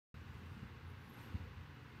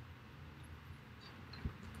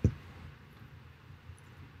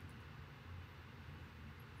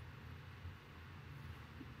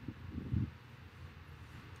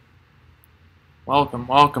Welcome,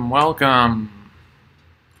 welcome, welcome.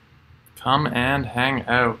 Come and hang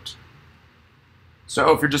out.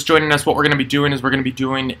 So if you're just joining us, what we're going to be doing is we're going to be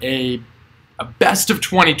doing a best of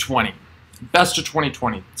 2020. Best of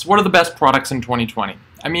 2020. So what are the best products in 2020?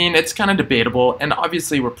 I mean, it's kind of debatable, and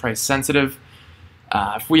obviously we're price sensitive.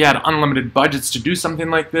 If we had unlimited budgets to do something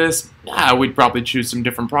like this, yeah, we'd probably choose some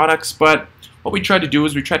different products, but what we try to do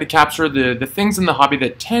is we try to capture the things in the hobby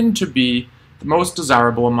that tend to be the most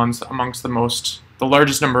desirable amongst the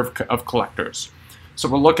largest number of collectors. So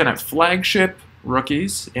we're looking at flagship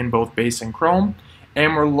rookies in both base and chrome,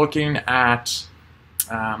 and we're looking at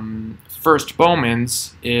first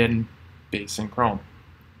Bowmans in base and chrome.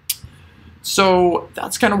 So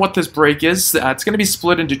that's kind of what this break is. It's going to be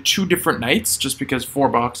split into two different nights just because 4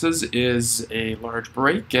 boxes is a large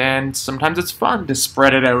break, and sometimes it's fun to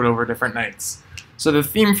spread it out over different nights. So the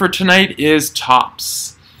theme for tonight is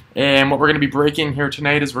Topps. And what we're going to be breaking here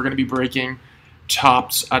tonight is we're going to be breaking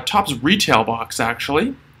Topps retail box,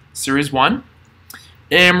 actually, Series 1.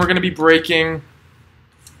 And we're going to be breaking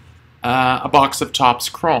a box of Topps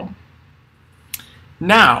Chrome.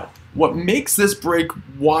 Now, what makes this break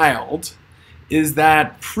wild is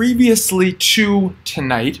that previously to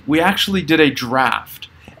tonight, we actually did a draft.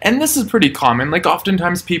 And this is pretty common. Like,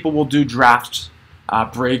 oftentimes people will do draft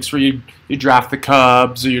breaks where you draft the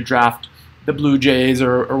Cubs or you draft the Blue Jays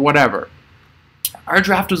or whatever. Our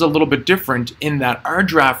draft was a little bit different in that our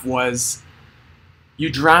draft was you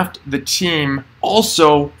draft the team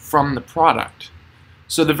also from the product.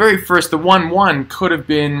 So the very first, the 1-1 could have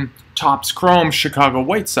been Topps Chrome Chicago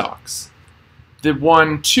White Sox. The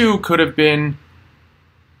 1-2 could have been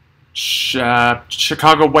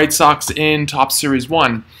Chicago White Sox in Topps Series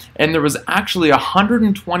 1. And there was actually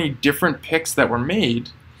 120 different picks that were made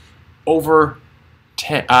over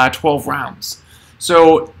 12 rounds.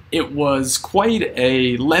 So it was quite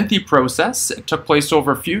a lengthy process. It took place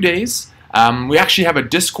over a few days. We actually have a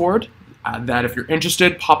Discord that if you're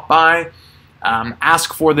interested, pop by,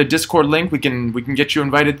 ask for the Discord link. We can get you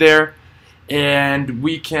invited there, and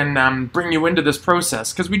we can bring you into this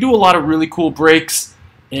process because we do a lot of really cool breaks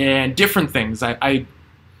and different things.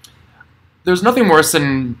 There's nothing worse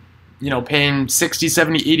than paying $60,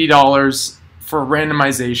 $70, $80 for a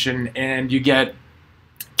randomization and you get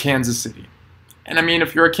Kansas City. And I mean,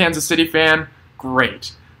 if you're a Kansas City fan,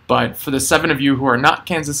 great. But for the 7 of you who are not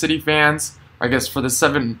Kansas City fans, I guess for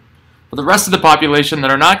the rest of the population that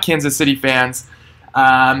are not Kansas City fans,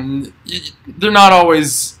 they're not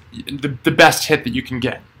always the best hit that you can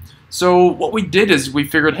get. So what we did is we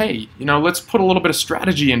figured, hey, let's put a little bit of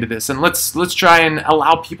strategy into this, and let's try and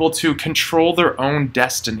allow people to control their own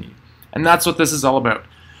destiny. And that's what this is all about.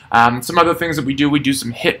 Some other things that we do some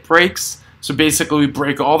hit breaks. So basically we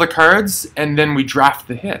break all the cards and then we draft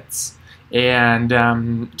the hits. And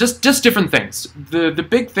just different things. The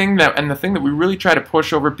big thing and the thing that we really try to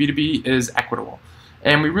push over B2B is equitable.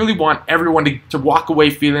 And we really want everyone to walk away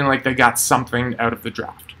feeling like they got something out of the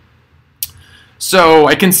draft. So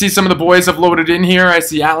I can see some of the boys have loaded in here. I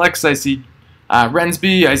see Alex, I see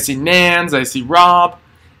Rensby, I see Nans, I see Rob.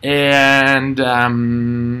 And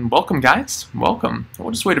welcome, guys. Welcome. We'll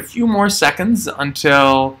just wait a few more seconds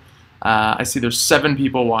until I see there's 7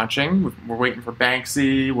 people watching. We're waiting for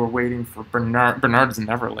Banksy. We're waiting for Bernard. Bernard's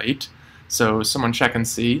never late. So someone check and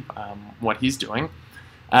see what he's doing.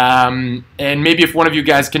 And maybe if one of you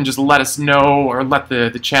guys can just let us know or let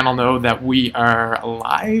the channel know that we are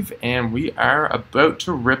live and we are about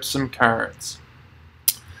to rip some cards.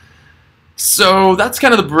 So that's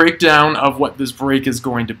kind of the breakdown of what this break is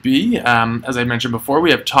going to be. As I mentioned before, we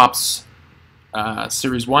have Topps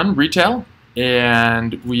Series 1 Retail,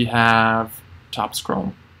 and we have Topps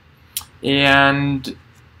Chrome. And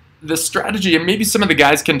the strategy, and maybe some of the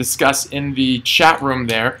guys can discuss in the chat room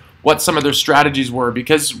there what some of their strategies were,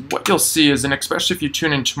 because what you'll see is, and especially if you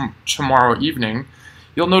tune in tomorrow evening,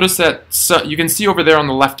 you'll notice that you can see over there on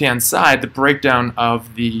the left-hand side the breakdown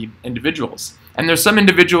of the individuals. And there's some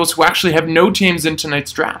individuals who actually have no teams in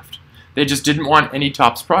tonight's draft. They just didn't want any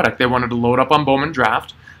Topps product. They wanted to load up on Bowman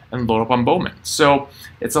Draft and load up on Bowman. So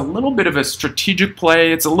it's a little bit of a strategic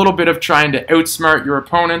play. It's a little bit of trying to outsmart your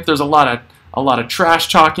opponent. There's a lot of trash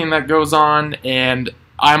talking that goes on, and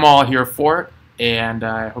I'm all here for it, and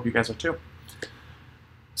I hope you guys are too.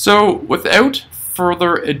 So without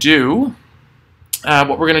further ado,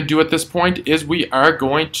 what we're going to do at this point is we are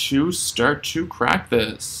going to start to crack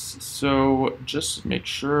this. So just make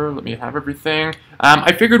sure, let me have everything.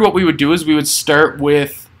 I figured what we would do is we would start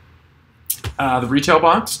with the retail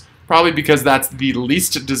box, probably because that's the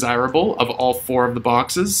least desirable of all 4 of the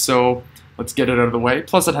boxes. So let's get it out of the way.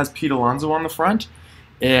 Plus it has Pete Alonso on the front.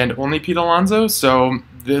 and only Pete Alonso, so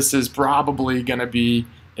this is probably going to be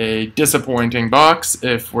a disappointing box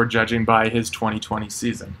if we're judging by his 2020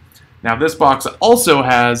 season. Now this box also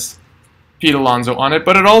has Pete Alonso on it,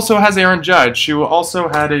 but it also has Aaron Judge, who also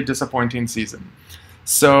had a disappointing season.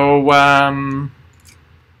 So,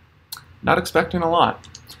 not expecting a lot.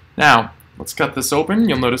 Now, let's cut this open.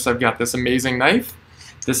 You'll notice I've got this amazing knife.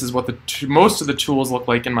 This is what most of the tools look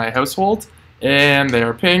like in my household, and they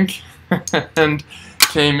are pink, and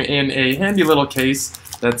came in a handy little case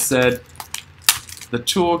that said, the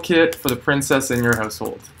toolkit for the princess in your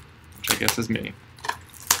household, which I guess is me.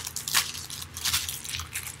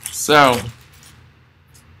 So,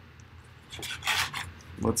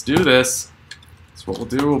 let's do this. That's what we'll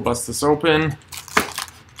do. We'll bust this open.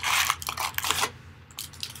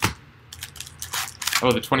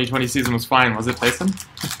 Oh, the 2020 season was fine, was it, Tyson?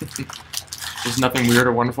 There's nothing weird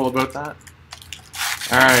or wonderful about that.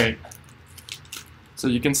 Alright. So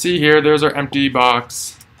you can see here, there's our empty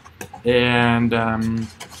box. And,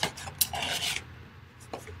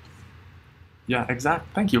 yeah,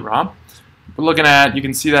 thank you, Rob. We're looking at, you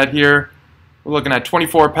can see that here, we're looking at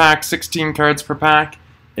 24 packs, 16 cards per pack,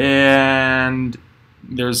 and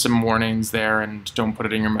there's some warnings there, and don't put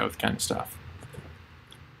it in your mouth kind of stuff.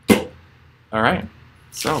 Alright,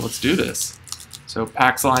 so let's do this. So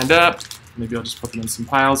packs lined up, maybe I'll just put them in some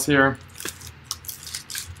piles here.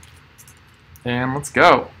 And let's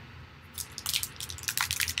go.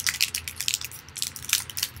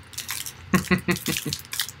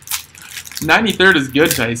 $93rd is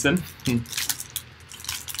good, Tyson.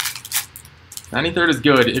 93rd is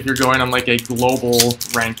good if you're going on like a global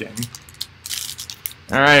ranking.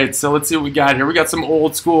 Alright, so let's see what we got here. We got some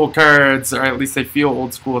old school cards, or at least they feel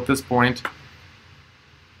old school at this point.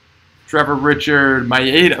 Trevor Richard,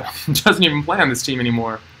 Maeda, doesn't even play on this team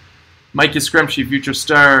anymore. Mike Yaskremski, Future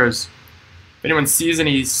Stars. If anyone sees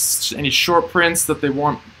any short prints that they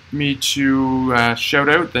want me to shout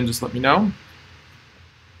out, then just let me know.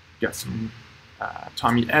 Got some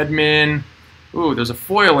Tommy Edman. Ooh, there's a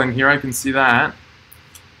foil in here, I can see that.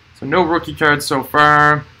 So no rookie cards so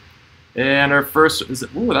far. And our first is,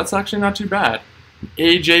 ooh, that's actually not too bad.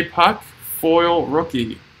 AJ Puck, foil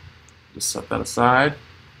rookie. Just set that aside.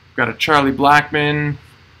 We've got a Charlie Blackmon,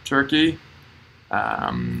 Turkey.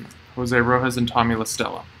 Jose Rojas and Tommy La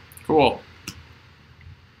Stella. Cool.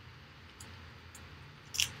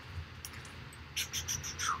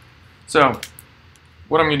 So,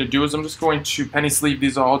 what I'm going to do is I'm just going to penny sleeve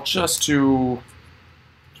these all just to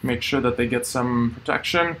make sure that they get some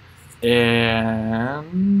protection,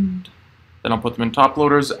 and then I'll put them in top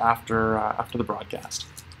loaders after the broadcast.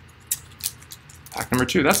 Pack number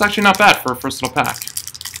 2. That's actually not bad for a first little pack.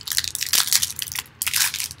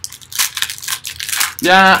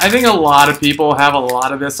 Yeah, I think a lot of people have a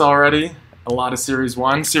lot of this already. A lot of Series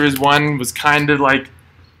 1. Series 1 was kind of like,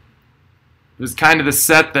 it was kind of the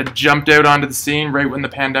set that jumped out onto the scene right when the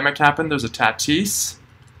pandemic happened. There's a Tatis,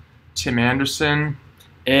 Tim Anderson,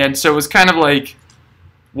 and so it was kind of like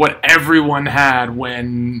what everyone had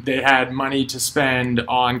when they had money to spend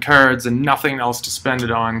on cards and nothing else to spend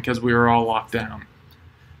it on because we were all locked down.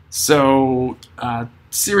 So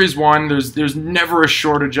Series 1, there's never a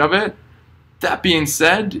shortage of it. That being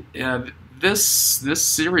said, this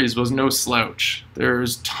series was no slouch.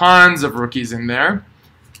 There's tons of rookies in there.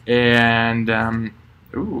 And,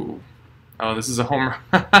 ooh, oh, this is a home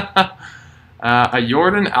a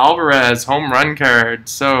Jordan Alvarez home run card.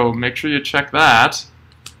 So make sure you check that.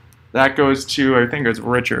 That goes to, I think it's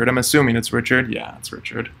Richard. I'm assuming it's Richard. Yeah, it's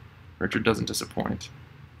Richard. Richard doesn't disappoint.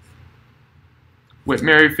 Whit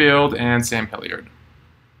Merrifield and Sam Hilliard.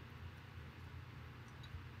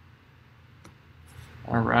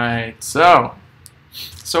 All right, so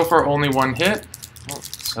far only one hit. Oh,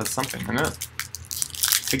 this has something in it.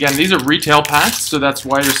 Again, these are retail packs, so that's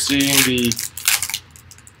why you're seeing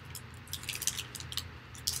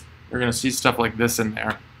you're going to see stuff like this in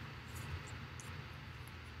there.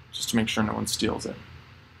 Just to make sure no one steals it.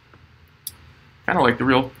 Kind of like the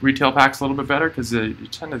real retail packs a little bit better because you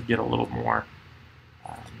tend to get a little more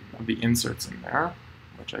of the inserts in there,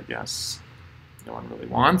 which I guess no one really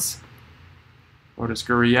wants. Otis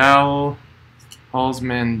Gurriel,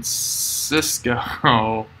 Halsman, Cisco.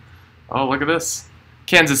 Oh, look at this.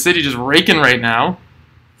 Kansas City just raking right now.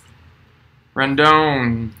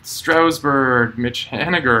 Rendon, Strasburg, Mitch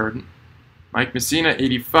Haniger, Mike Messina,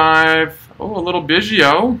 85. Oh, a little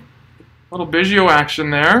Biggio. A little Biggio action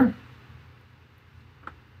there.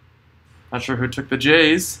 Not sure who took the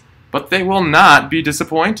Jays, but they will not be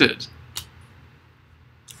disappointed.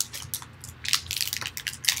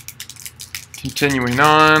 Continuing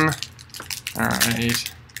on. All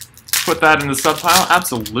right. put that in the sub pile?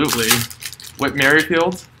 Absolutely. Whit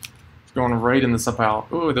Merrifield going right in the sub pile.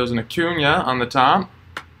 Ooh, there's an Acuna on the top.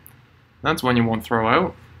 That's one you won't throw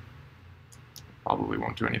out. Probably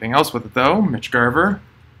won't do anything else with it though. Mitch Garver.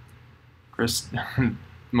 Chris,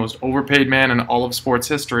 most overpaid man in all of sports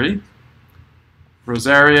history.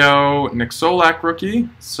 Rosario, Nick Solak rookie.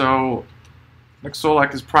 So Nick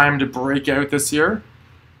Solak is primed to break out this year.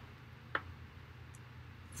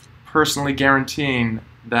 Personally guaranteeing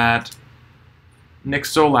that Nick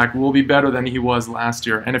Solak will be better than he was last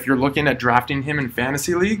year. And if you're looking at drafting him in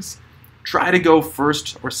fantasy leagues, try to go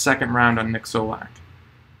first or second round on Nick Solak.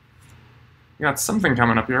 You got something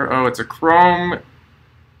coming up here. Oh, it's a Chrome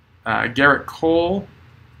Garrett Cole,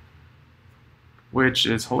 which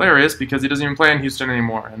is hilarious because he doesn't even play in Houston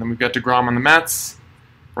anymore. And then we've got DeGrom on the Mets,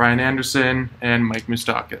 Brian Anderson, and Mike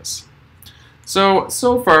Moustakas.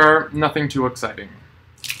 So far, nothing too exciting.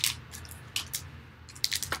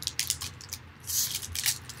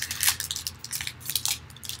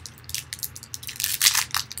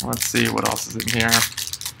 Let's see what else is in here.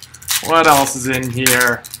 What else is in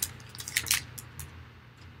here?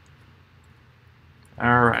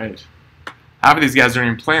 All right. Half of these guys don't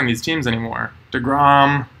even play on these teams anymore.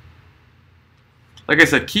 DeGrom. Like I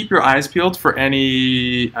said, keep your eyes peeled for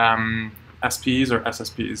any SPs or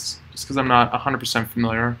SSPs, just because I'm not 100%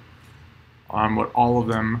 familiar on what all of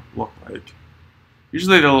them look like.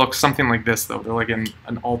 Usually they'll look something like this, though. They're like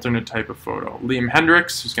an alternate type of photo. Liam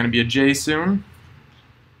Hendricks, who's going to be a J soon.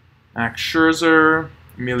 Max Scherzer,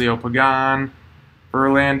 Emilio Pagan,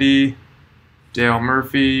 Verlander, Dale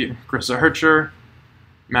Murphy, Chris Archer,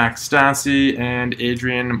 Max Stassi, and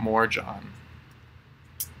Adrian Morejon.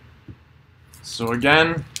 So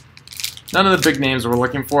again, none of the big names we're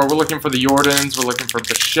looking for. We're looking for the Jordans, we're looking for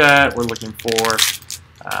Bichette, we're looking for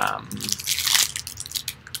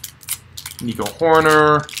Nico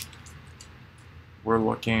Horner. We're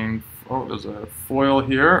looking, oh, there's a foil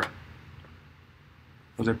here.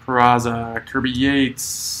 Jose Peraza, Kirby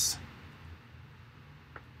Yates,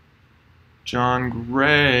 John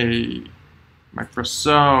Gray, Mike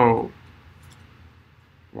Brosseau,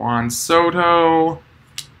 Juan Soto,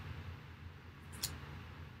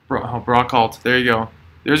 Brock Holt. There you go.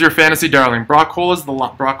 There's your fantasy darling. Brock Holt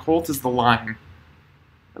is the line.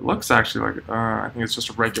 It looks actually like I think it's just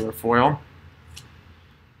a regular foil.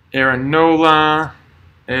 Aaron Nola,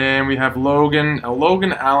 and we have a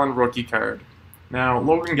Logan Allen rookie card. Now,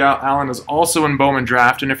 Logan Allen is also in Bowman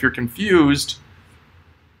Draft, and if you're confused,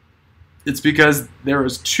 it's because there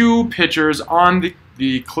is two pitchers on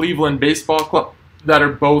the Cleveland Baseball Club that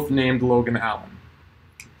are both named Logan Allen.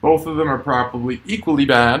 Both of them are probably equally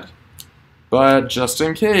bad, but just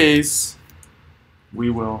in case, we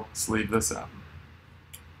will sleeve this up.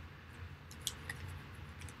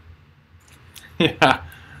 Yeah.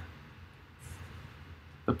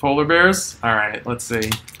 The Polar Bears? All right, let's see.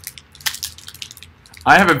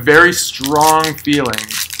 I have a very strong feeling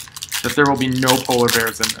that there will be no polar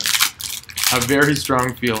bears in this. A very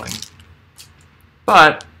strong feeling.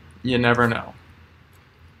 But you never know.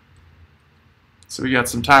 So we got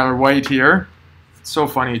some Tyler White here. It's so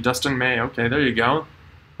funny. Dustin May. Okay, there you go.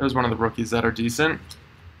 There's one of the rookies that are decent.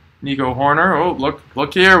 Nico Horner. Oh,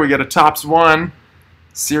 look here. We got a Topps 1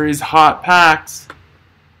 Series Hot Packs.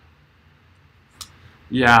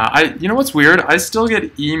 Yeah, you know what's weird? I still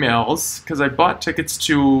get emails, because I bought tickets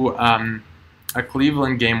to a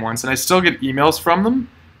Cleveland game once, and I still get emails from them,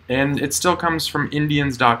 and it still comes from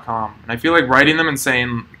Indians.com. And I feel like writing them and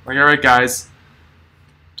saying, like, all right, guys,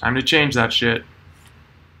 time to change that shit.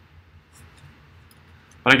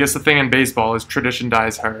 But I guess the thing in baseball is tradition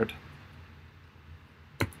dies hard.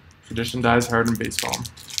 Tradition dies hard in baseball.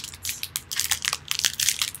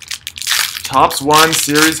 Topps 1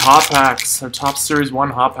 Series Hot Packs, or Topps Series 1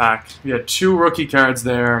 Hot Pack. We had 2 rookie cards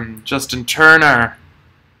there. Justin Turner.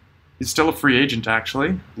 He's still a free agent,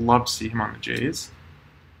 actually. Love to see him on the Jays.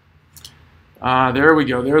 There we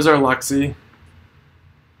go. There's our Luxie.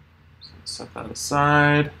 So set that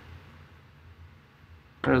aside.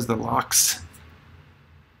 There's the Lux.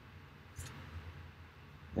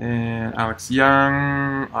 And Alex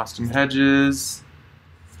Young, Austin Hedges,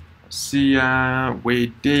 Garcia,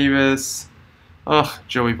 Wade Davis. Ugh,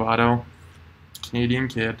 Joey Votto, Canadian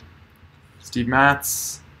kid. Steve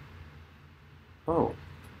Matz. Oh,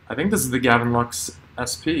 I think this is the Gavin Lux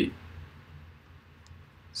SP.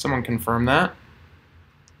 Someone confirm that.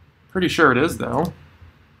 Pretty sure it is though.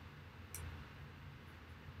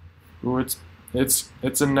 Ooh, it's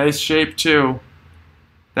a nice shape too.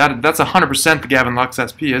 That's 100% the Gavin Lux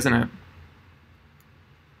SP, isn't it?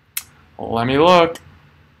 Well, let me look.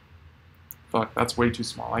 Fuck, that's way too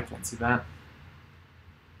small. I can't see that.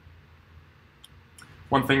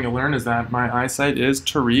 One thing you'll learn is that my eyesight is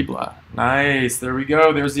terrible. Nice. There we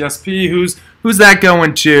go. There's the SP. Who's that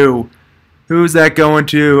going to? Who's that going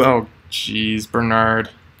to? Oh, jeez, Bernard.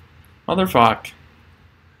 Motherfuck.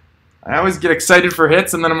 I always get excited for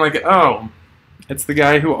hits, and then I'm like, oh, it's the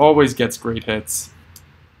guy who always gets great hits.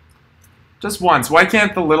 Just once. Why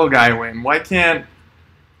can't the little guy win? Why can't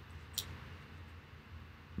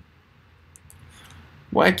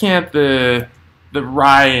the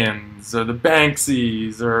Ryans or the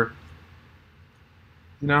Banksies or,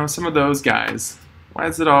 you know, some of those guys? Why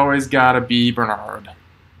is it always gotta be Bernard?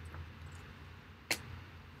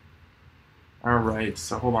 Alright,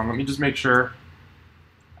 so hold on, let me just make sure.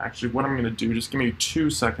 Actually, what I'm gonna do, just give me 2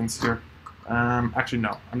 seconds here. Actually,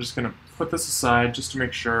 no, I'm just gonna put this aside just to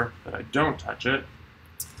make sure that I don't touch it.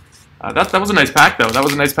 That was a nice pack, though. That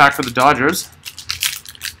was a nice pack for the Dodgers.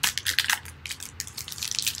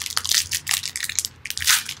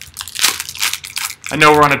 I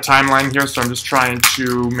know we're on a timeline here, so I'm just trying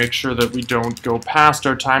to make sure that we don't go past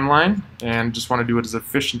our timeline, and just want to do it as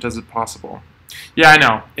efficient as possible. Yeah, I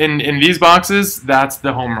know. In these boxes, that's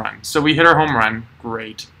the home run. So we hit our home run.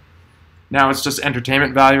 Great. Now it's just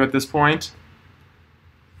entertainment value at this point.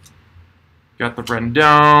 Got the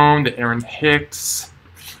Rendon, the Aaron Hicks.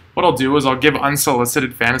 What I'll do is I'll give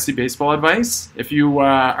unsolicited fantasy baseball advice. If you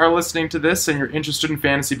are listening to this and you're interested in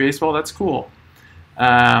fantasy baseball, that's cool.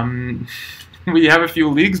 We have a few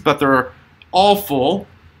leagues, but they're all full,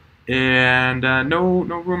 and no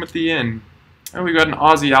room at the inn. Oh, we got an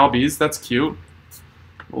Aussie Albies. That's cute.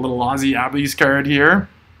 A little Aussie Albies card here.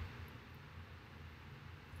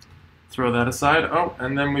 Throw that aside. Oh,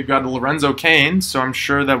 and then we've got a Lorenzo Cain, so I'm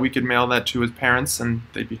sure that we could mail that to his parents, and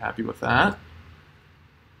they'd be happy with that.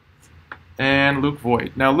 And Luke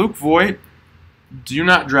Voigt. Now, Luke Voigt, do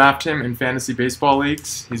not draft him in fantasy baseball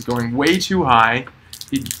leagues. He's going way too high.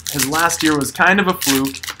 His last year was kind of a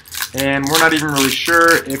fluke, and we're not even really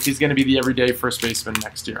sure if he's going to be the everyday first baseman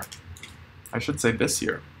next year. I should say this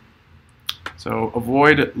year. So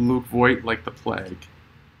avoid Luke Voigt like the plague.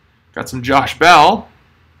 Got some Josh Bell,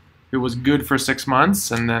 who was good for 6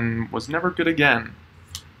 months and then was never good again.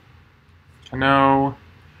 Cano,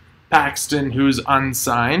 Paxton, who's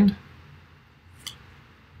unsigned.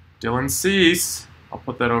 Dylan Cease. I'll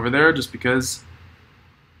put that over there just because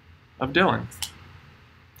of Dylan.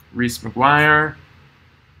 Reese McGuire,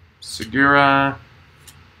 Segura,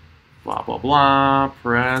 blah, blah, blah,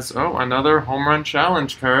 Perez. Oh, another home run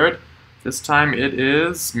challenge card. This time it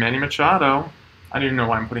is Manny Machado. I don't even know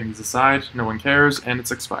why I'm putting these aside. No one cares, and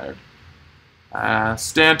it's expired.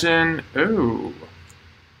 Stanton. Oh.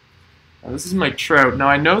 Now, this is Mike Trout. Now,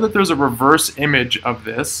 I know that there's a reverse image of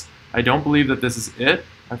this. I don't believe that this is it.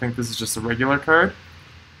 I think this is just a regular card.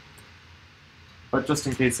 But just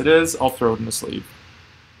in case it is, I'll throw it in the sleeve.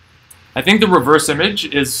 I think the reverse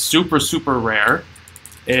image is super, super rare,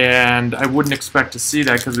 and I wouldn't expect to see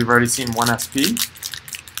that because we've already seen one SP.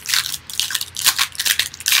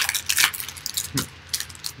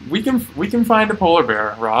 We can find a polar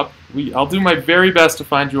bear, Rob. I'll do my very best to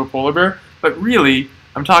find you a polar bear, but really,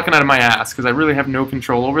 I'm talking out of my ass because I really have no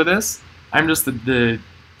control over this. I'm just the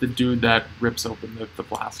dude that rips open the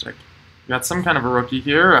plastic. We got some kind of a rookie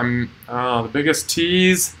here. The biggest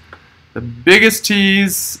tease. The biggest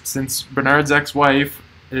tease since Bernard's ex-wife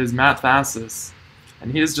is Matt Thassis.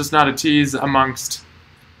 And he is just not a tease amongst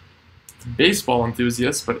baseball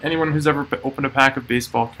enthusiasts, but anyone who's ever opened a pack of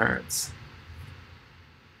baseball cards.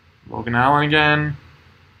 Logan Allen again.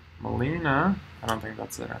 Molina. I don't think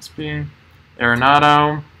that's an SP.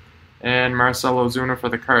 Arenado. And Marcell Ozuna for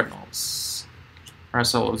the Cardinals.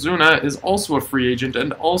 Marcell Ozuna is also a free agent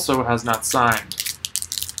and also has not signed.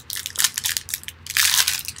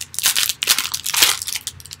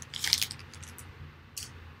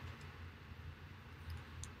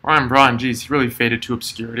 Ryan Braun, geez, he really faded to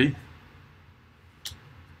obscurity.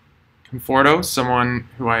 Conforto, someone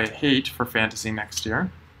who I hate for fantasy next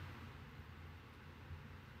year.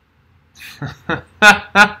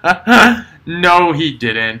 No, he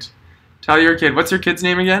didn't. Tell your kid. What's your kid's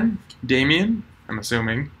name again? Damien? I'm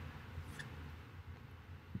assuming.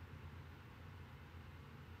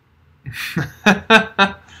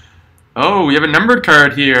 Oh, we have a numbered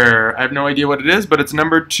card here. I have no idea what it is, but it's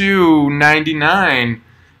number 299.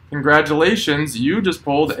 Congratulations, you just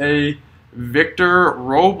pulled a Victor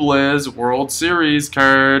Robles World Series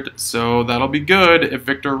card. So that'll be good if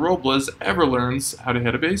Victor Robles ever learns how to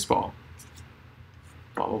hit a baseball.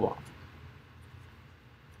 Blah, blah, blah.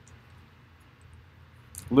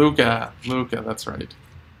 Luca, that's right.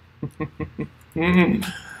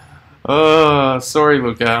 Oh, sorry,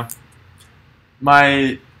 Luca.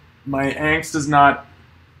 My angst is not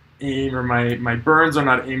aim, or my burns are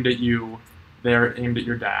not aimed at you. They're aimed at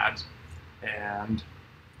your dad. And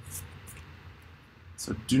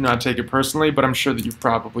so do not take it personally, but I'm sure that you've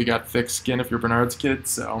probably got thick skin if you're Bernard's kid,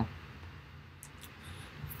 so.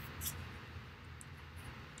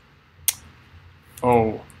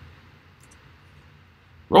 Oh.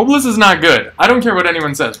 Robles is not good. I don't care what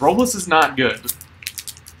anyone says. Robles is not good.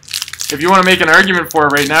 If you want to make an argument for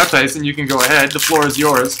it right now, Tyson, you can go ahead. The floor is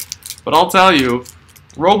yours. But I'll tell you,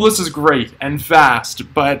 Robles is great and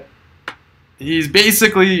fast, but he's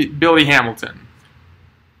basically Billy Hamilton.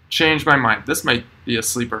 Changed my mind. This might be a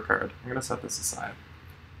sleeper card. I'm gonna set this aside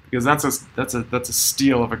because that's a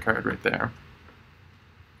steal of a card right there.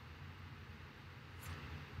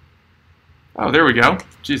 Oh, there we go.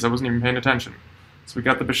 Jeez, I wasn't even paying attention. So we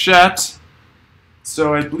got the Bichette.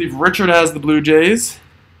 So I believe Richard has the Blue Jays.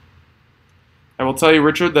 I will tell you,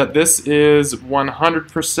 Richard, that this is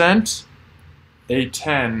 100% a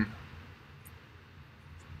 10.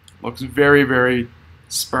 Looks very, very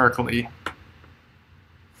sparkly.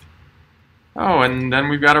 Oh, and then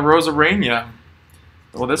we've got a Rosarania.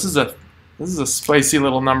 Well, this is a spicy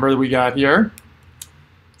little number that we got here.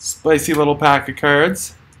 Spicy little pack of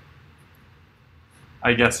cards.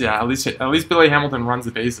 I guess, yeah. At least Billy Hamilton runs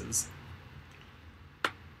the bases.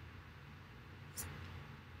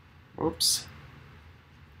 Oops.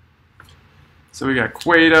 So we got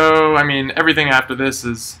Cueto. I mean, everything after this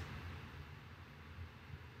is.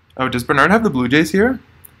 Oh, does Bernard have the Blue Jays here?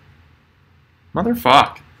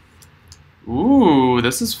 Motherfuck. Ooh,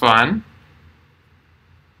 this is fun.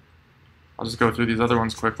 I'll just go through these other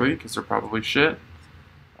ones quickly because they're probably shit.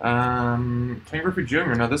 Ken Griffey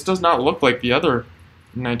Jr. Now this does not look like the other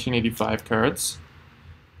 1985 cards.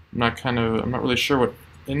 I'm not really sure what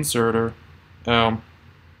insert or.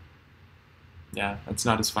 Yeah, it's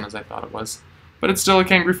not as fun as I thought it was, but it's still a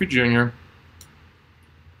Ken Griffey Jr.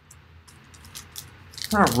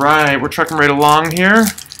 All right, we're trucking right along here.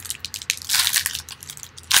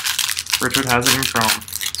 Richard has it in chrome.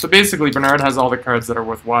 So basically, Bernard has all the cards that are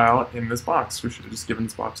worthwhile in this box. We should have just given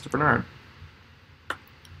this box to Bernard.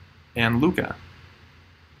 And Luca.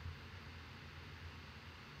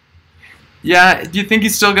 Yeah, do you think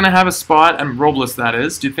he's still going to have a spot, and Robles that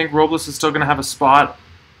is, do you think Robles is still going to have a spot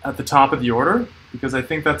at the top of the order? Because I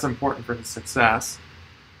think that's important for his success.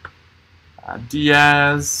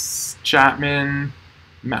 Diaz, Chapman,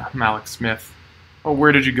 Malik Smith. Oh,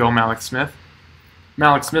 where did you go, Malik Smith?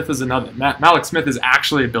 Malik Smith is another. Malik Smith is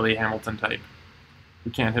actually a Billy Hamilton type. He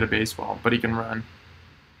can't hit a baseball, but he can run.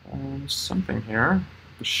 There's something here.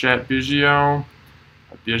 Bichette, Biggio.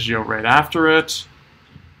 Biggio right after it.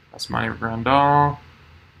 Asmani Grandal.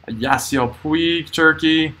 Yasiel Puig,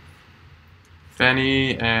 Turkey.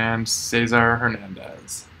 Benny and Cesar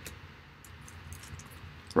Hernandez.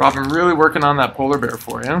 Rob, I'm really working on that polar bear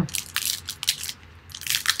for you.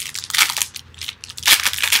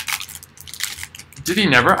 Did he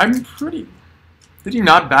never? Did he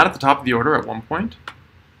not bat at the top of the order at one point?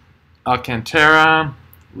 Alcantara,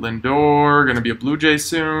 Lindor, going to be a Blue Jay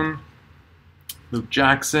soon. Luke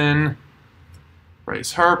Jackson,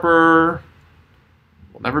 Bryce Harper,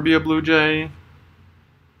 will never be a Blue Jay.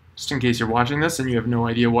 Just in case you're watching this and you have no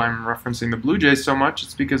idea why I'm referencing the Blue Jays so much,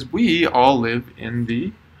 it's because we all live in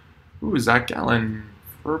the, Zach Gallen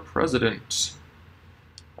for president.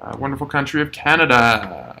 Wonderful country of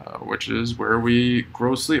Canada, which is where we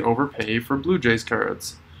grossly overpay for Blue Jays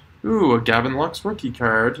cards. Ooh, a Gavin Lux rookie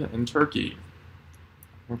card in Turkey.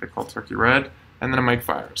 I think they call Turkey Red. And then a Mike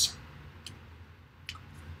Fiers.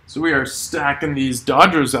 So we are stacking these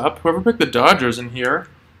Dodgers up. Whoever picked the Dodgers in here,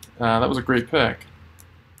 that was a great pick.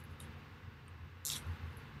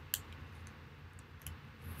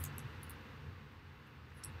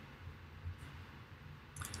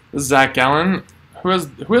 This is Zach Gallen. Who has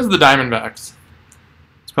the Diamondbacks?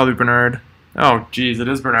 It's probably Bernard. Oh, geez, it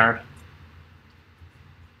is Bernard.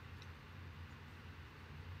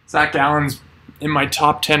 Zach Gallen's in my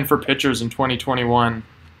top 10 for pitchers in 2021.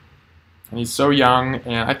 And he's so young,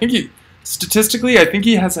 and I think statistically, I think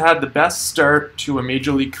he has had the best start to a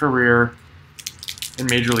major league career in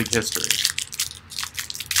Major League history.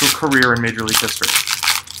 To a career in Major League history.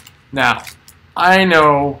 Now, I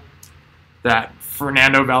know that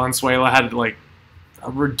Fernando Valenzuela had like a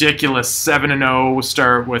ridiculous 7-0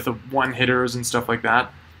 start with one hitters and stuff like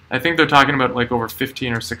that. I think they're talking about like over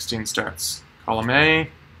 15 or 16 starts. Column A.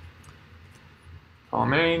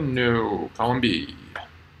 Column A, no. Column B.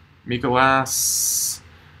 Mikolas.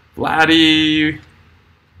 Vladdy.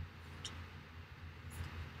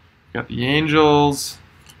 Got the Angels.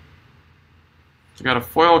 We got a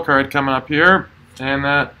foil card coming up here. And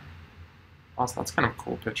that. Also, that's kind of a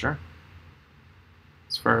cool picture.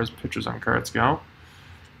 as far as pitchers on cards go.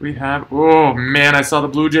 We have, oh man, I saw the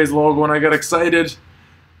Blue Jays logo and I got excited.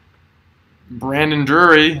 Brandon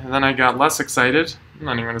Drury, and then I got less excited. I'm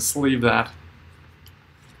not even going to sleeve that.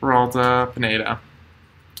 Peralta, Pineda.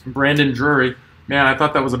 Brandon Drury. Man, I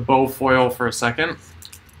thought that was a bow foil for a second.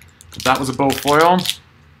 If that was a bow foil,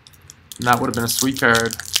 that would have been a sweet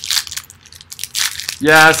card.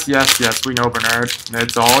 Yes, yes, yes, we know, Bernard.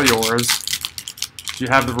 It's all yours. Do you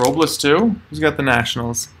have the Robles too? Who's got the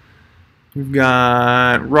Nationals? We've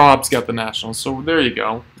got... Rob's got the Nationals, so there you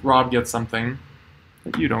go. Rob gets something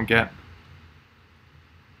that you don't get.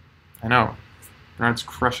 I know. Bernard's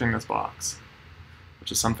crushing this box,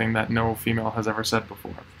 which is something that no female has ever said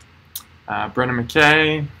before. Brennan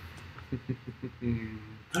McKay.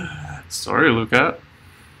 Sorry, Luca.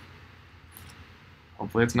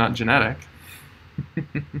 Hopefully it's not genetic.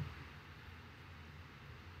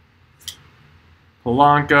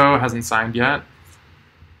 Polanco hasn't signed yet.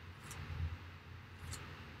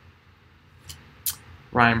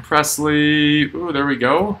 Ryan Presley. Ooh, there we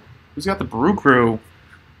go. Who's got the Brew Crew?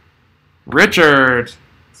 Richard.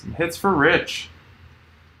 Some hits for Rich.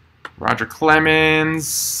 Roger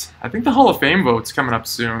Clemens. I think the Hall of Fame vote's coming up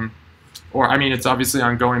soon. Or, I mean, it's obviously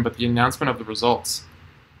ongoing, but the announcement of the results.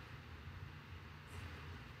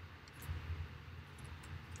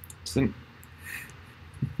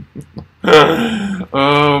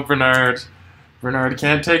 Oh, Bernard. Bernard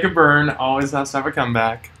can't take a burn. Always has to have a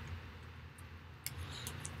comeback.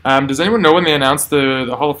 Does anyone know when they announced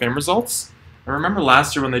the Hall of Fame results? I remember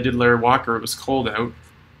last year when they did Larry Walker, it was cold out.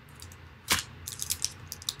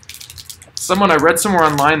 I read somewhere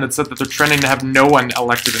online that said that they're trending to have no one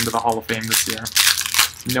elected into the Hall of Fame this year.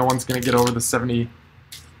 No one's going to get over the 75%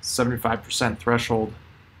 threshold.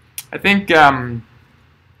 I think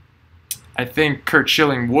Curt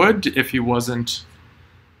Schilling would if he wasn't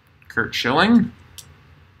Curt Schilling.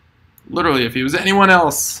 Literally, if he was anyone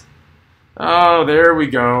else. Oh, there we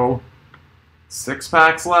go. 6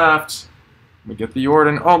 packs left. We get the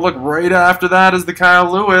Jordan. Oh, look, right after that is the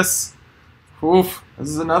Kyle Lewis. Oof, this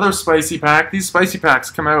is another spicy pack. These spicy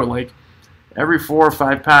packs come out like every 4 or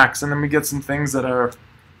 5 packs, and then we get some things that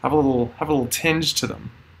have a little tinge to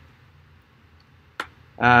them.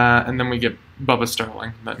 And then we get Bubba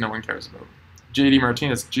Starling that no one cares about. JD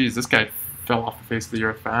Martinez, geez, this guy fell off the face of the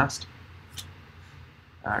earth fast.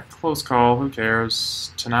 Close call, who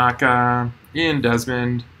cares? Tanaka, Ian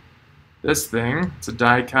Desmond. This thing, it's a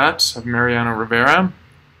die cut of Mariano Rivera.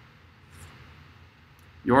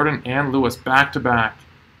 Jordan and Lewis back to back.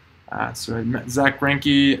 So we met Zach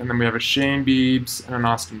Greinke, and then we have a Shane Biebs and an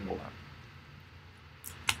Austin Nola.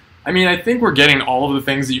 I mean, I think we're getting all of the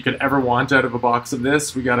things that you could ever want out of a box of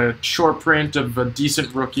this. We got a short print of a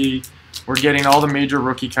decent rookie. We're getting all the major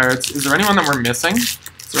rookie cards. Is there anyone that we're missing? Is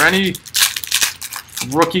there any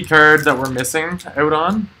rookie card that we're missing out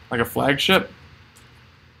on, like a flagship?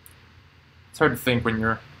 It's hard to think when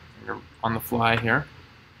you're on the fly here.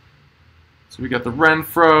 So we got the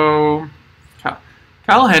Renfroe,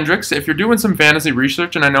 Kyle Hendricks. If you're doing some fantasy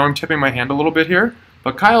research, and I know I'm tipping my hand a little bit here,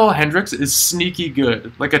 but Kyle Hendricks is sneaky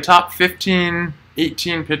good, like a top 15,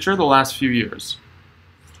 18 pitcher the last few years.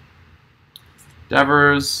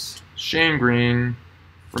 Devers, Shane Green,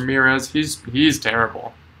 Ramirez. He's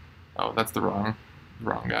terrible. Oh, that's the wrong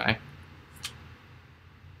guy.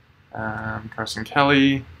 Carson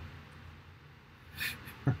Kelly.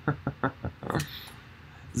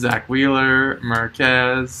 Zach Wheeler,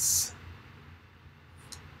 Marquez,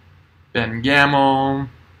 Ben Gamel,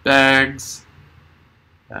 Baggs,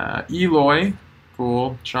 Eloy,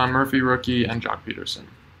 cool, Sean Murphy, rookie, and Jock Peterson.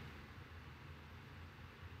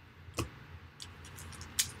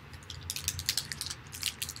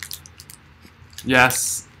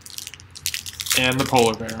 Yes, and the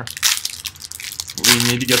polar bear. We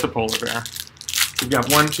need to get the polar bear. We've got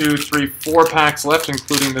 1, 2, 3, 4 packs left,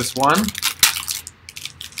 including this one.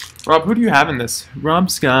 Rob, who do you have in this?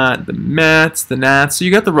 Rob's got the Mets, the Nats. So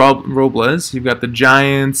you got the Robles. You've got the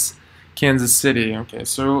Giants, Kansas City. Okay,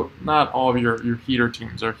 so not all of your heater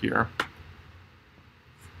teams are here.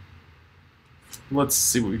 Let's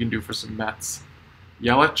see what we can do for some Mets.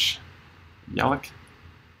 Yelich.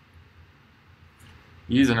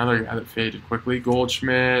 He's another guy that faded quickly.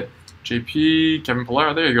 Goldschmidt, JP, Kevin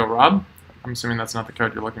Pillar. There you go, Rob. I'm assuming that's not the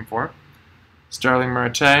card you're looking for. Starling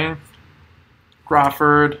Marte,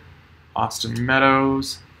 Crawford, Austin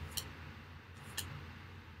Meadows,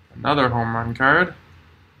 another home run card.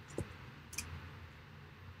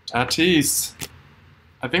 Tatis.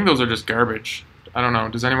 I think those are just garbage. I don't know.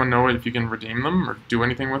 Does anyone know if you can redeem them or do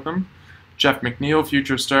anything with them? Jeff McNeil,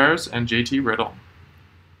 Future Stars, and JT Riddle.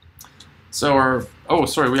 So oh,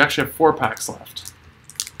 sorry, we actually have 4 packs left.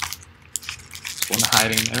 one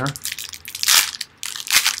hiding there.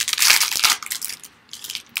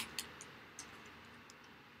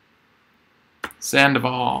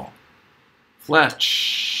 Sandoval,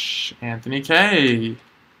 Fletch, Anthony K,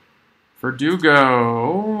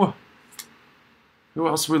 Verdugo. Who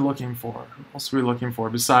else are we looking for? Who else are we looking for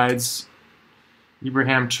besides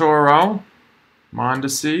Ibrahim Choro,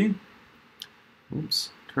 Mondesi,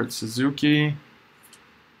 Kurt Suzuki,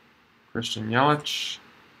 Christian Yelich,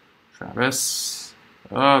 Travis.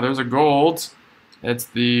 Oh, there's a gold. It's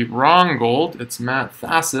the wrong gold. It's Matt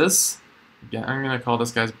Thassis. Again, I'm going to call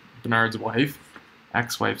this guy's Bernard's wife.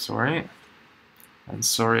 Ex-wife, sorry. And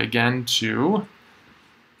sorry again to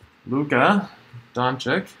Luka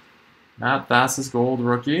Doncic. Matt Thassis gold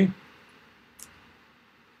rookie.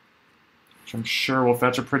 Which I'm sure will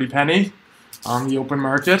fetch a pretty penny on the open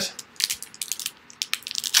market.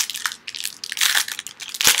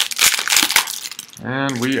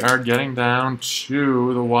 And we are getting down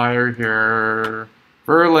to the wire here.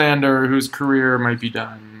 Verlander, whose career might be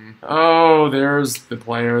done. Oh, there's the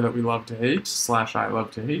player that we love to hate, / I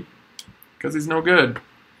love to hate, because he's no good.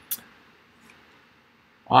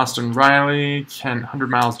 Austin Riley, 100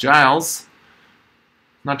 Miles Giles.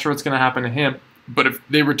 Not sure what's going to happen to him, but if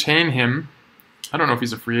they retain him, I don't know if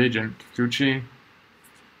he's a free agent. Kikuchi,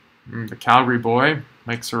 the Calgary boy,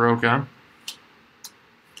 Mike Soroka.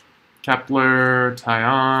 Kepler,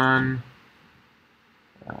 Tyon,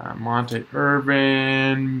 Monte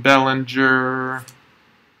Irvin, Bellinger,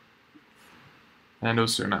 and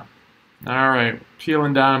Osuna. All right,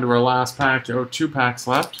 peeling down to our last pack. Oh, 2 packs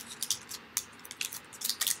left.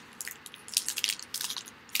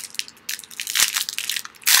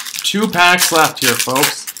 Two packs left here,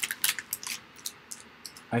 folks.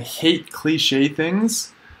 I hate cliche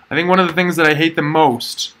things. I think one of the things that I hate the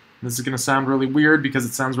most, this is going to sound really weird because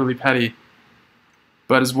it sounds really petty,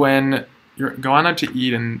 but is when you're going out to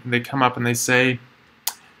eat and they come up and they say,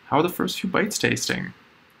 how are the first few bites tasting?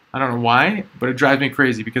 I don't know why, but it drives me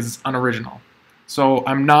crazy because it's unoriginal. So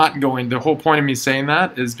I'm not going, the whole point of me saying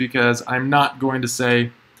that is because I'm not going to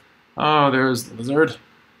say, oh, there's Lizard.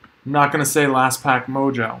 I'm not going to say last pack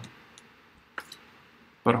mojo.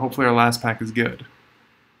 But hopefully our last pack is good.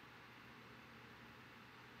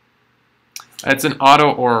 It's an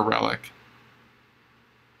auto or a relic.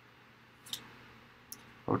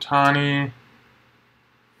 Otani,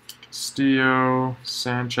 Castillo,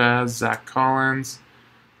 Sanchez, Zach Collins.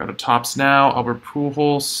 Got a Topps Now, Albert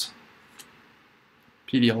Pujols,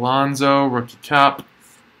 Pete Alonso, Rookie Cup,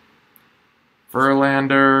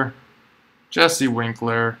 Verlander, Jesse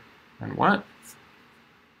Winkler, and what?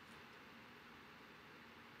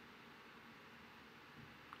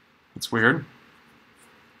 It's weird.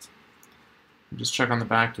 Just check on the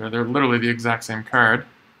back there. They're literally the exact same card.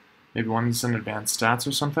 Maybe one's in advanced stats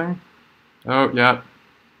or something. Oh, yeah.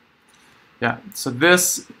 Yeah, so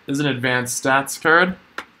this is an advanced stats card.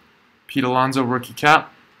 Pete Alonso rookie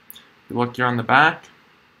cap. You look here on the back.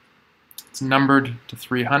 It's numbered to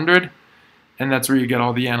 300, and that's where you get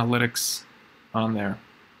all the analytics on there.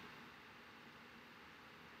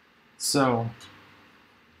 So,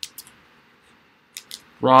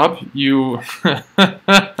 Rob, you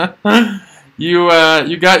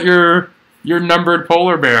you got your numbered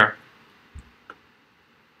polar bear.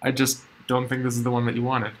 I just don't think this is the one that you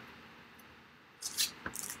wanted.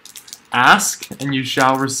 Ask, and you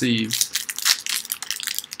shall receive.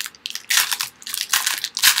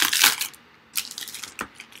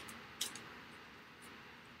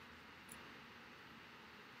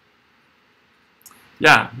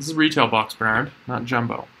 Yeah, this is a retail box, Bernard, not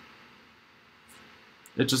jumbo.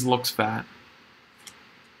 It just looks fat.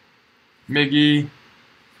 Miggy,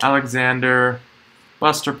 Alexander,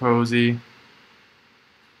 Buster Posey.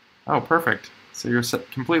 Oh, perfect. So you're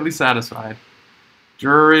completely satisfied.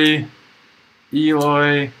 Drury,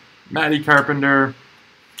 Eloy, Matty Carpenter,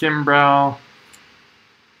 Kimbrell,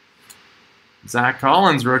 Zach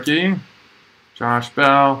Collins rookie, Josh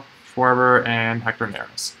Bell, Schwarber, and Hector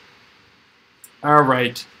Neris. All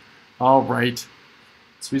right.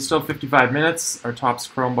 So we still have 55 minutes. Our Topps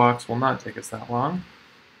Chrome box will not take us that long.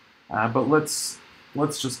 But let's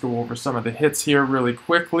just go over some of the hits here really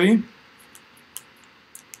quickly.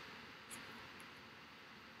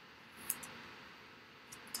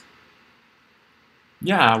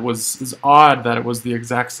 Yeah, it's odd that it was the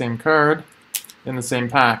exact same card in the same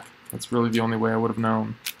pack. That's really the only way I would have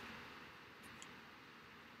known.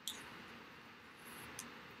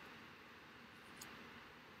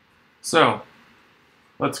 So,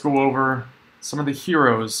 let's go over some of the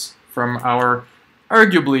heroes from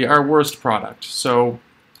arguably our worst product. So,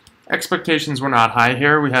 expectations were not high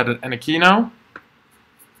here. We had an Aquino,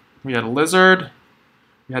 we had a Lizard,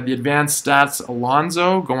 We had the advanced stats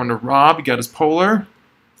Alonzo going to Rob. He got his polar.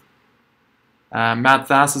 Matt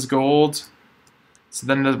Thas's gold. So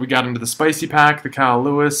then we got into the spicy pack, the Kyle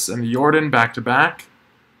Lewis and the Jordan back-to-back.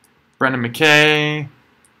 Brendan McKay.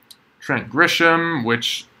 Trent Grisham,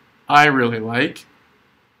 which I really like.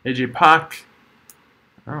 AJ Puck.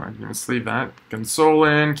 Oh, I didn't even sleeve that.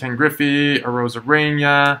 Gonsolin, Ken Griffey, Arosa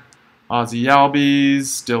Reina, Ozzy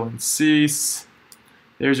Albies, Dylan Cease.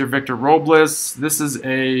 There's your Victor Robles. This is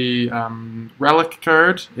a relic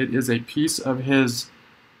card. It is a piece of his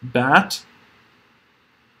bat.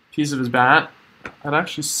 Piece of his bat. It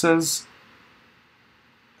actually says...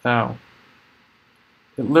 Oh.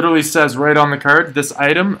 It literally says right on the card, this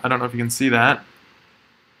item. I don't know if you can see that.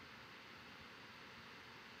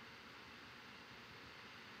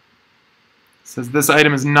 It says this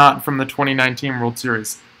item is not from the 2019 World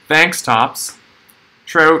Series. Thanks, Topps.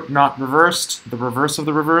 Trout, not reversed. The reverse of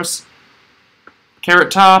the reverse.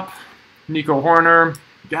 Carrot Top, Nico Horner,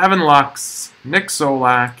 Gavin Lux, Nick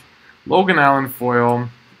Solak, Logan Allen foil,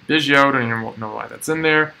 Biggio, don't even know why that's in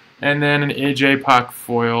there, and then an AJ Puck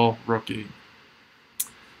foil rookie.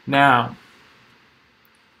 Now,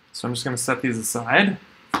 so I'm just going to set these aside.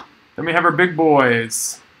 Then we have our big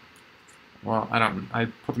boys. Well, I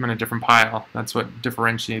put them in a different pile. That's what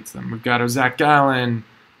differentiates them. We've got our Zach Gallen,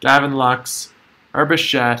 Gavin Lux, our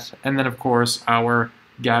Bichette, and then, of course, our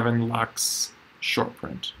Gavin Lux short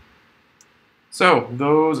print. So,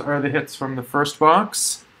 those are the hits from the first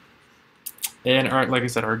box. And, like I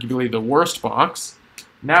said, arguably the worst box.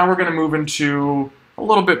 Now we're going to move into a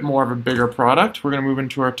little bit more of a bigger product. We're going to move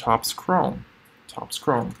into our Topps Chrome. Topps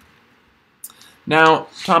Chrome. Now,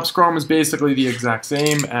 Topps Chrome is basically the exact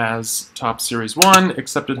same as Topps Series 1,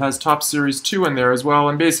 except it has Topps Series 2 in there as well,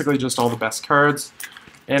 and basically just all the best cards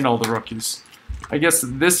and all the rookies. I guess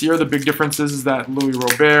this year the big difference is that Louis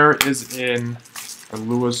Robert is in, or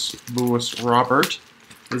Louis Robert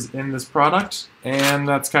is in this product, and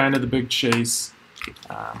that's kind of the big chase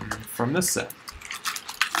from this set.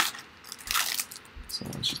 So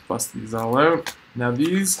let's just bust these all out. Now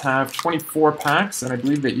these have 24 packs, and I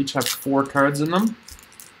believe they each have 4 cards in them.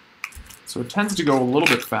 So it tends to go a little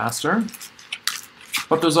bit faster.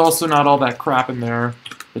 But there's also not all that crap in there,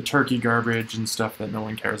 the turkey garbage and stuff that no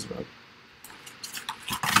one cares about.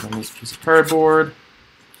 And then this piece of cardboard.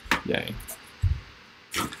 Yay.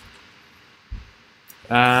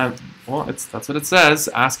 Well, that's what it says.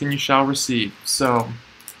 Ask and you shall receive. So,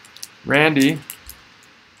 Randy.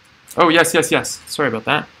 Oh, yes. Sorry about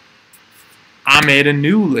that. I made a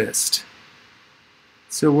new list.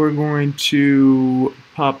 So we're going to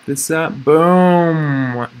pop this up.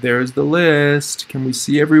 Boom! There's the list. Can we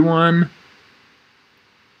see everyone?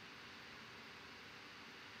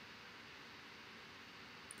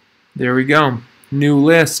 There we go. New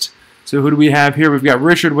list. So who do we have here? We've got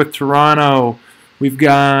Richard with Toronto. We've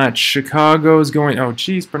got Chicago's going... Oh,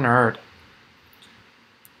 geez, Bernard.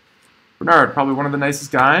 Bernard, probably one of the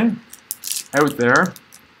nicest guys out there.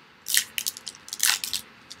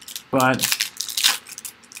 But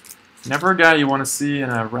never a guy you want to see in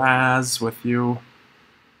a Raz with you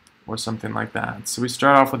or something like that. So we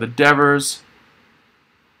start off with a Devers.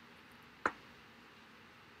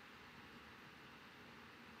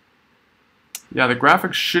 Yeah, the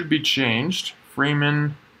graphics should be changed.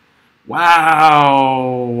 Freeman.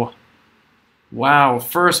 Wow. Wow,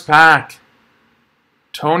 first pack.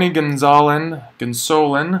 Tony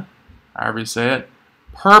Gonsolin, however you say it.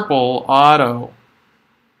 Purple auto.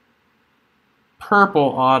 Purple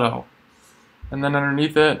auto. And then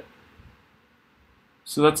underneath it,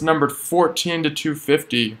 so that's numbered 14 to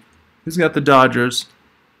 250. Who's got the Dodgers?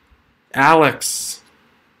 Alex.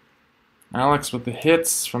 Alex with the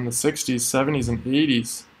hits from the 60s, 70s, and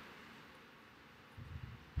 80s.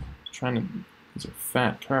 These are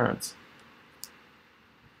fat cards.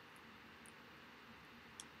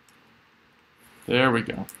 There we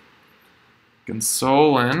go.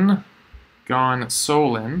 Gonsolin.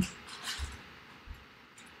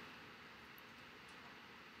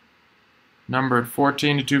 Numbered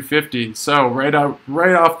 14 to 250. So right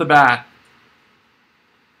off the bat,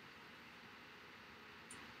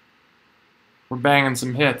 we're banging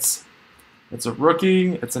some hits. It's a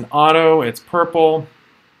rookie, it's an auto, it's purple.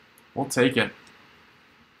 We'll take it.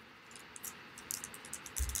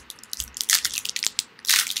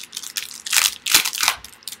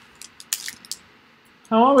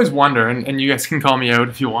 I always wonder, and you guys can call me out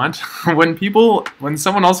if you want, when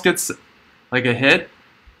someone else gets like a hit.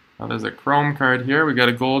 Oh, there's a chrome card here. We got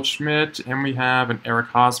a Goldschmidt, and we have an Eric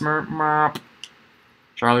Hosmer.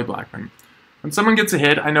 Charlie Blackmon. When someone gets a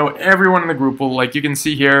hit, I know everyone in the group will, like you can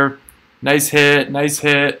see here, nice hit, nice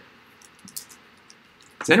hit.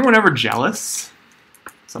 Is anyone ever jealous?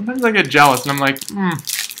 Sometimes I get jealous and I'm like,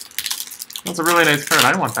 that's a really nice card.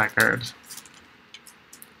 I want that card.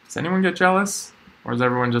 Does anyone get jealous? Or is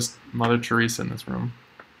everyone just Mother Teresa in this room?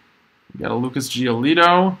 We got a Lucas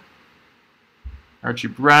Giolito, Archie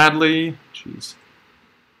Bradley, jeez,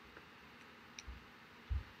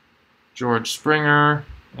 George Springer,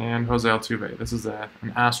 and Jose Altuve. This is an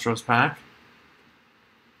Astros pack.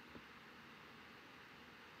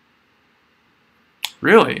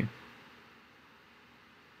 Really?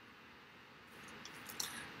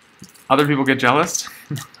 Other people get jealous?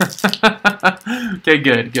 Okay,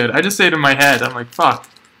 good, good. I just say it in my head. I'm like, fuck.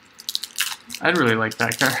 I'd really like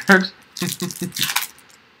that card.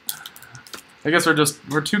 I guess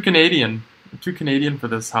we're too Canadian. We're too Canadian for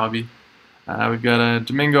this hobby. We've got a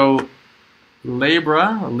Domingo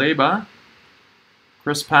Leyba,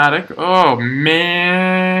 Chris Paddock. Oh,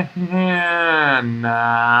 man.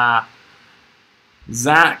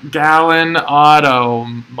 Zach Gallen auto.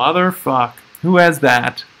 Motherfuck. Who has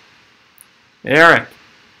that? Eric.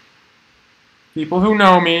 People who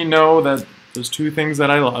know me know that there's two things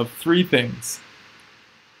that I love. Three things.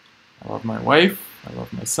 I love my wife, I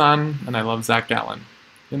love my son, and I love Zach Gallen.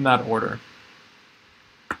 In that order.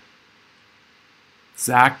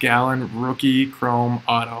 Zach Gallen rookie chrome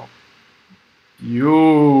auto.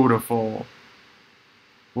 Beautiful.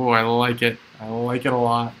 Oh, I like it. I like it a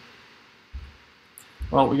lot.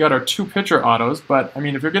 Well, we got our two pitcher autos, but I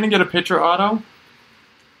mean, if you're going to get a pitcher auto,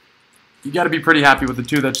 you got to be pretty happy with the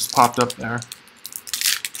two that just popped up there.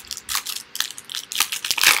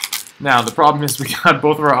 Now, the problem is we got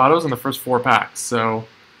both of our autos in the first 4 packs, so...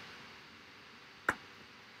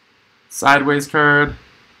 Sideways card,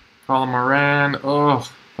 Colin Moran,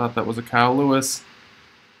 oh, thought that was a Kyle Lewis.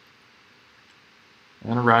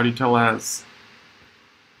 And a Rowdy Tellez.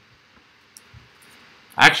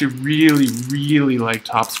 I actually really, really like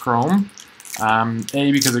Topps Chrome.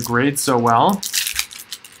 A, because it grades so well.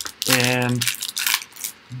 And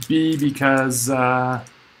B, because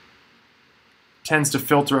tends to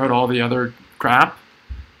filter out all the other crap.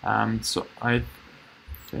 So I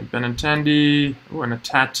think Benintendi, and a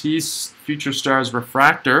Tatis Future Stars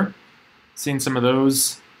Refractor. Seen some of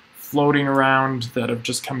those floating around that have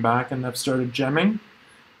just come back and have started gemming.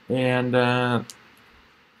 And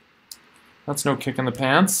that's no kick in the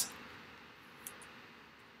pants.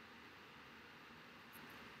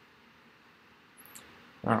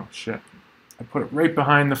 Oh, shit. I put it right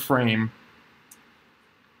behind the frame.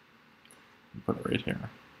 Put it right here.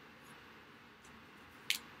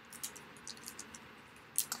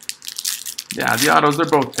 Yeah, the autos, they're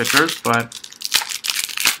both pitchers, but...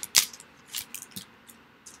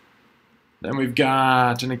 Then we've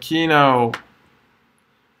got an Aquino.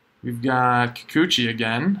 We've got Kikuchi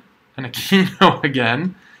again. An Aquino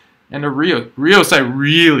again. And a Rios I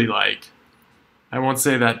really like. I won't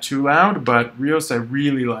say that too loud, but Rios I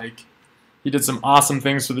really like. He did some awesome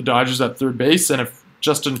things for the Dodgers at third base, and if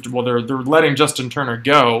Justin, well, they're letting Justin Turner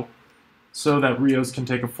go so that Rios can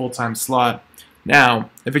take a full-time slot. Now,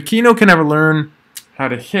 if Aquino can ever learn how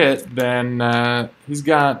to hit, then he's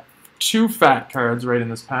got 2 fat cards right in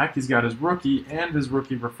this pack. He's got his rookie and his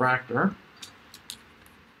rookie refractor.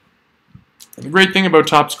 And the great thing about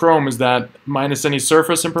Topps Chrome is that minus any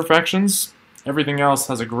surface imperfections, everything else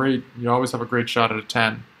has you always have a great shot at a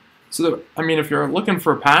 10. So, I mean, if you're looking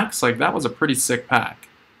for packs, like, that was a pretty sick pack.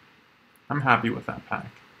 I'm happy with that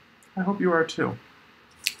pack. I hope you are too.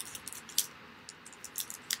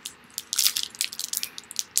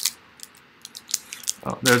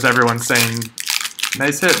 Oh, there's everyone saying,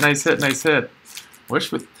 nice hit, nice hit, nice hit.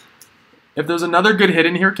 If there's another good hit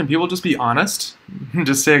in here, can people just be honest?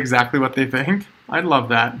 Just say exactly what they think? I'd love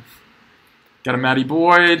that. Got a Matty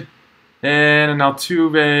Boyd and an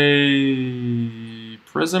Altuve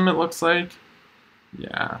Prism, it looks like.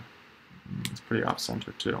 Yeah, it's pretty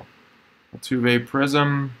off-center too. Altuve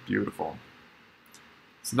Prism, beautiful.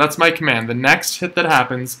 So that's my command. The next hit that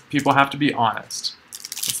happens, people have to be honest.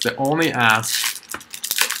 It's the only ask.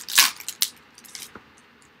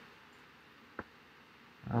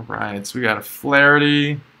 Alright, so we got a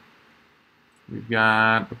Flaherty, we've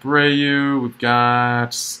got Abreu, we've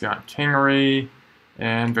got Scott Kingery,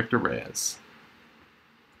 and Victor Reyes.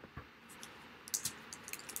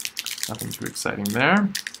 Nothing too exciting there.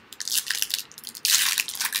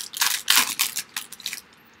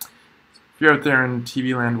 If you're out there in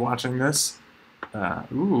TV land watching this,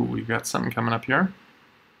 ooh, we've got something coming up here.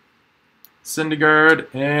 Syndergaard,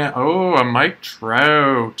 and oh, a Mike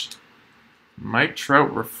Trout. Mike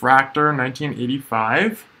Trout Refractor,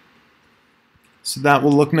 1985. So that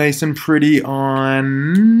will look nice and pretty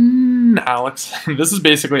on Alex. This is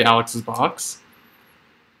basically Alex's box.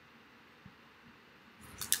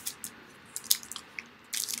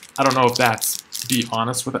 I don't know if that's be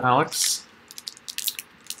honest with Alex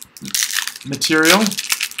material.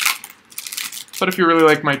 But if you really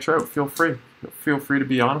like Mike Trout, feel free. Feel free to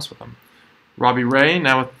be honest with him. Robbie Ray,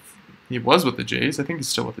 he was with the Jays. I think he's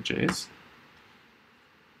still with the Jays.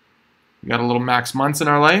 We got a little Max Muntz in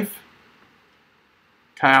our life.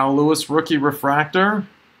 Kyle Lewis, rookie refractor.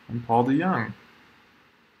 And Paul DeYoung.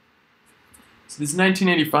 So these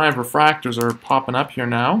 1985 refractors are popping up here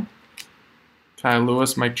now. Kyle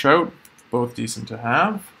Lewis, Mike Trout, both decent to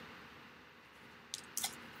have.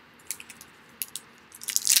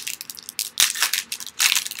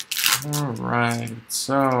 Alright,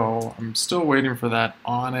 so I'm still waiting for that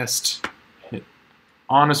honest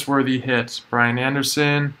worthy hit. Brian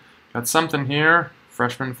Anderson, got something here.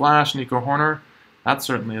 Freshman Flash, Nico Horner. That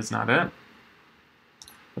certainly is not it.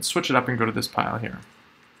 Let's switch it up and go to this pile here.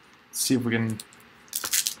 Let's see if we can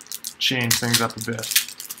change things up a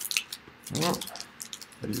bit. Oh,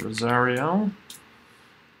 Eddie Rosario.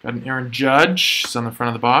 Got an Aaron Judge. He's on the front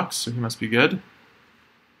of the box, so he must be good.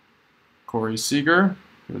 Corey Seager.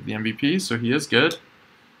 With the MVP, so he is good.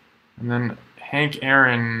 And then Hank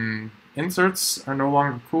Aaron, inserts are no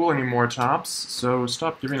longer cool anymore, Tops, so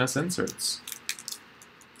stop giving us inserts.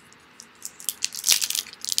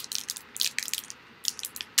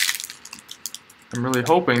 I'm really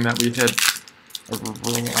hoping that we hit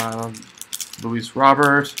a Luis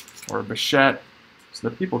Robert or a Bichette so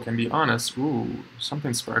that people can be honest. Ooh,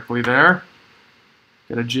 something sparkly there.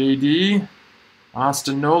 Get a JD.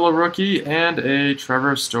 Austin Nola rookie, and a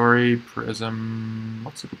Trevor Story Prism.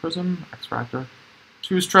 Looks like a Prism? X-Fractor.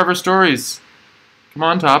 2's Trevor Stories. Come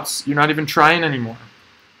on, Tops. You're not even trying anymore.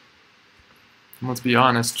 And let's be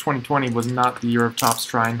honest, 2020 was not the year of Tops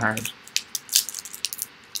trying hard.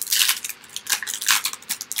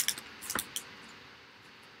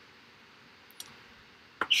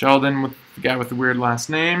 Sheldon, with the guy with the weird last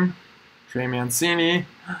name. Trey Mancini.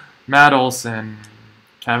 Matt Olson.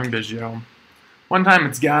 Kevin Biggio. One time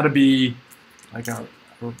it's got to be like a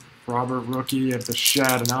Robert rookie, a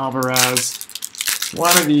Bichette, an Alvarez.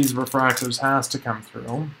 One of these refractors has to come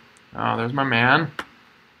through. Oh, there's my man.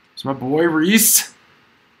 There's my boy Reese.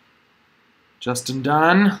 Justin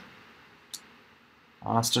Dunn.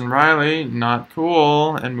 Austin Riley, not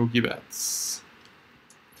cool. And Mookie Betts.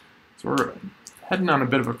 So we're heading on a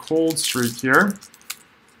bit of a cold streak here.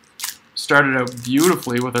 Started out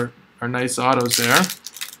beautifully with our nice autos there.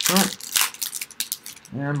 Oh.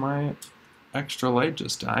 And my extra light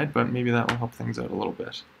just died, but maybe that will help things out a little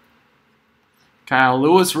bit. Kyle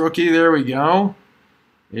Lewis, rookie, there we go.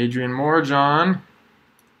 Adrian Morejon.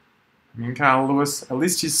 I mean, Kyle Lewis, at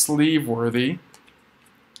least he's sleeve worthy.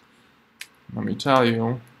 Let me tell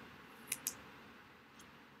you.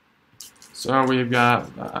 So we've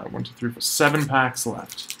got 1, 2, 3, 4, 7 packs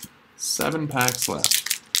left. 7 packs left.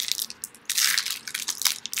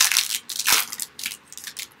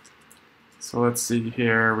 So let's see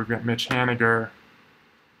here. We've got Mitch Haniger.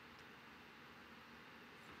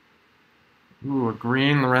 Ooh, a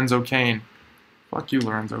green Lorenzo Cain. Fuck you,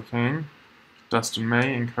 Lorenzo Cain. Dustin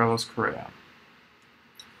May and Carlos Correa.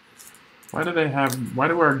 Why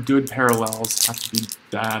do our good parallels have to be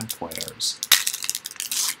bad players?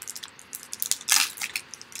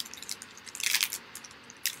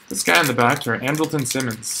 This guy in the back here, Andrelton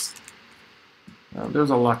Simmons. There's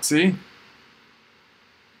a Luxie.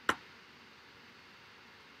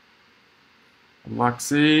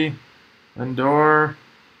 Luxie, Lindor,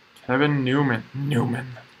 Kevin Newman.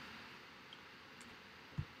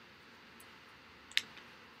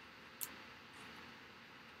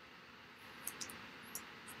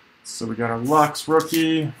 So we got our Lux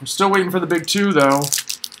rookie. We're still waiting for the big 2 though.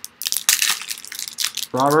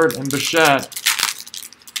 Robert and Bichette.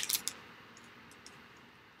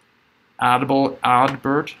 Adbert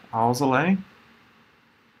Alzolay.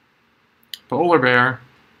 Polar Bear.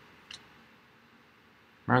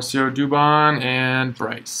 Marcio Dubon and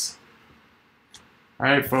Bryce.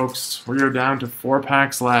 Alright, folks, we are down to 4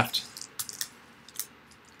 packs left.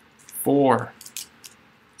 4.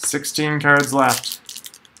 16 cards left.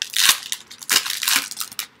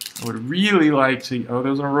 I would really like to... Oh,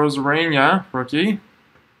 there's a Rosarena rookie.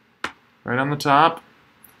 Right on the top.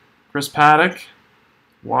 Chris Paddock,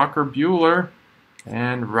 Walker Buehler,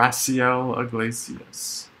 and Raciel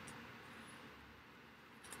Iglesias.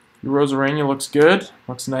 Your Rosarena looks good,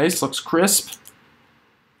 looks nice, looks crisp.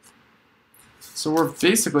 So we've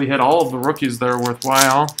basically hit all of the rookies that are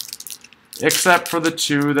worthwhile, except for the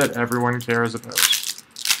 2 that everyone cares about.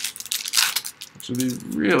 Which would be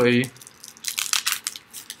really...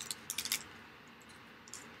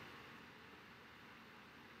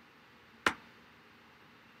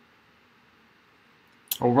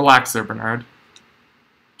 Oh, relax there, Bernard.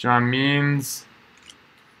 John Means.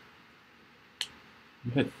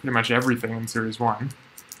 You hit pretty much everything in Series 1.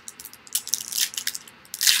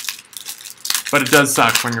 But it does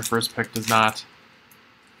suck when your first pick does not.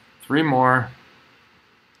 3 more.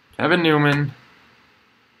 Kevin Newman.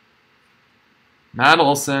 Matt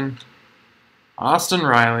Olson. Austin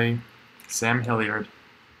Riley. Sam Hilliard.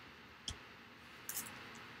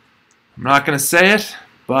 I'm not going to say it,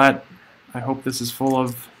 but I hope this is full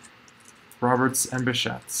of Roberts and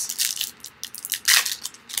Bichettes.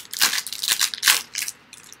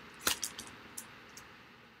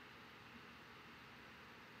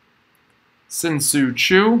 Sin-Soo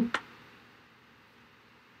Choo.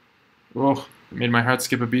 Oh, it made my heart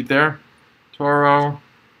skip a beat there. Toro,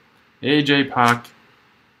 AJ Puck,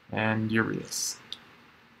 and Urias.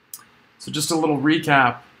 So just a little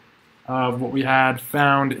recap of what we had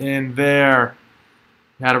found in there.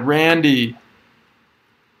 We had a Randy,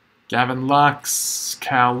 Gavin Lux,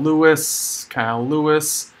 Kyle Lewis,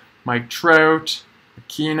 Mike Trout,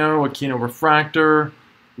 Aquino Refractor,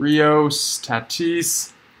 Rios,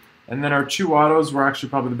 Tatis. And then our 2 autos were actually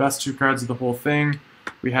probably the best 2 cards of the whole thing.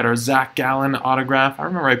 We had our Zach Gallen autograph. I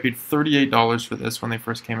remember I paid $38 for this when they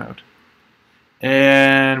first came out.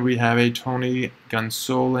 And we have a Tony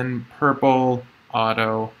Gonsolin purple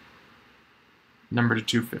auto, number to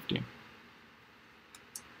 250.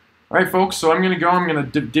 All right, folks, so I'm going to go. I'm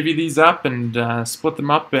going to divvy these up and split them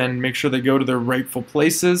up and make sure they go to their rightful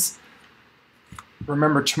places.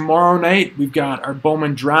 Remember, tomorrow night we've got our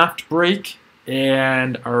Bowman draft break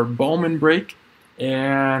and our Bowman break.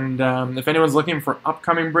 And if anyone's looking for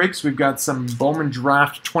upcoming breaks, we've got some Bowman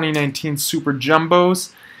Draft 2019 Super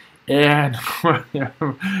Jumbos. And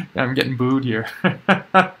I'm getting booed here.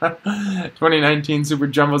 2019 Super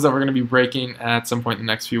Jumbos that we're going to be breaking at some point in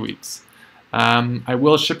the next few weeks. I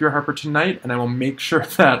will ship your Harper tonight, and I will make sure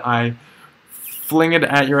that I fling it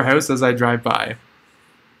at your house as I drive by.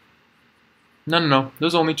 No.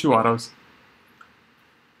 There's only 2 autos.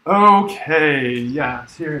 Okay, yeah,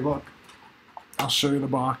 here, look. I'll show you the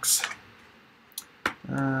box.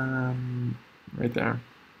 Right there.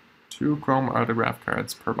 2 chrome autograph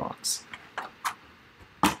cards per box.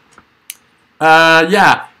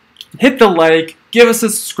 Yeah, hit the like, give us a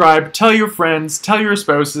subscribe, tell your friends, tell your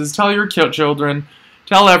spouses, tell your children,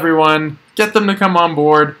 tell everyone, get them to come on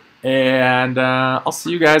board, and I'll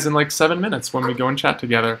see you guys in like 7 minutes when we go and chat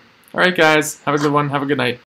together. Alright guys, have a good one, have a good night.